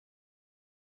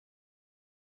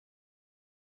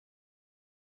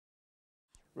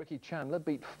Ricky Chandler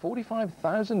beat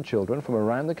 45,000 children from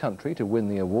around the country to win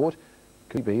the award.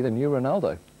 Could he be the new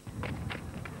Ronaldo?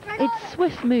 It's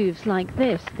swift moves like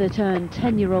this that earned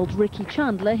 10-year-old Ricky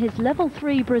Chandler his Level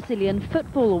 3 Brazilian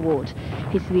Football Award.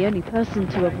 He's the only person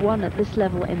to have won at this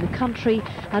level in the country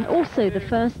and also the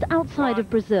first outside of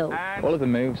Brazil. All of the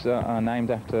moves are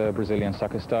named after Brazilian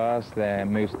soccer stars. They're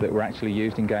moves that were actually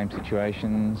used in game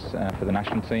situations for the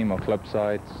national team or club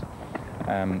sides.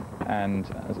 And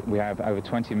we have over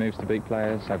 20 moves to beat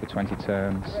players, over 20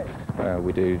 turns.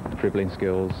 We do dribbling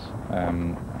skills,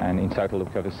 and in total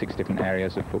it covers 6 different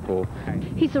areas of football.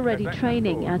 He's already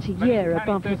training at a year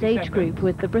above his age group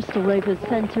with the Bristol Rovers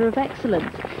Centre of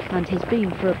Excellence, and has been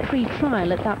for a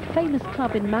pre-trial at that famous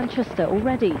club in Manchester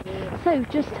already. So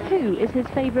just who is his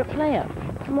favourite player?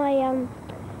 My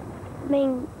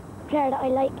main player that I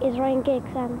like is Ryan Giggs,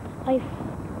 and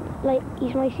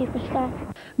he's my superstar.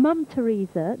 Mum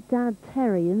Teresa, Dad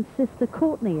Terry and Sister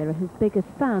Courtney are his biggest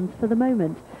fans for the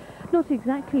moment. Not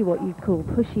exactly what you'd call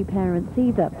pushy parents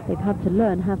either. They've had to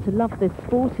learn how to love this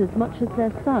sport as much as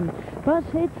their son, but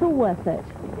it's all worth it.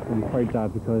 I'm quite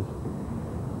glad because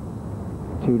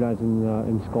 2 lads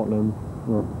in Scotland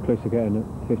were close to getting it,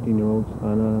 15-year-olds,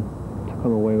 and to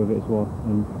come away with it as well,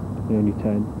 and they're only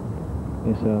 10.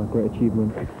 It's a great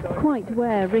achievement. Quite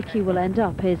where Ricky will end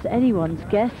up is anyone's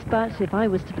guess, but if I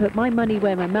was to put my money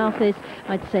where my mouth is,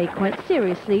 I'd say quite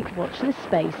seriously, watch this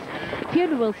space.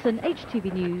 Fiona Wilson,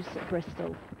 HTV News,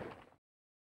 Bristol.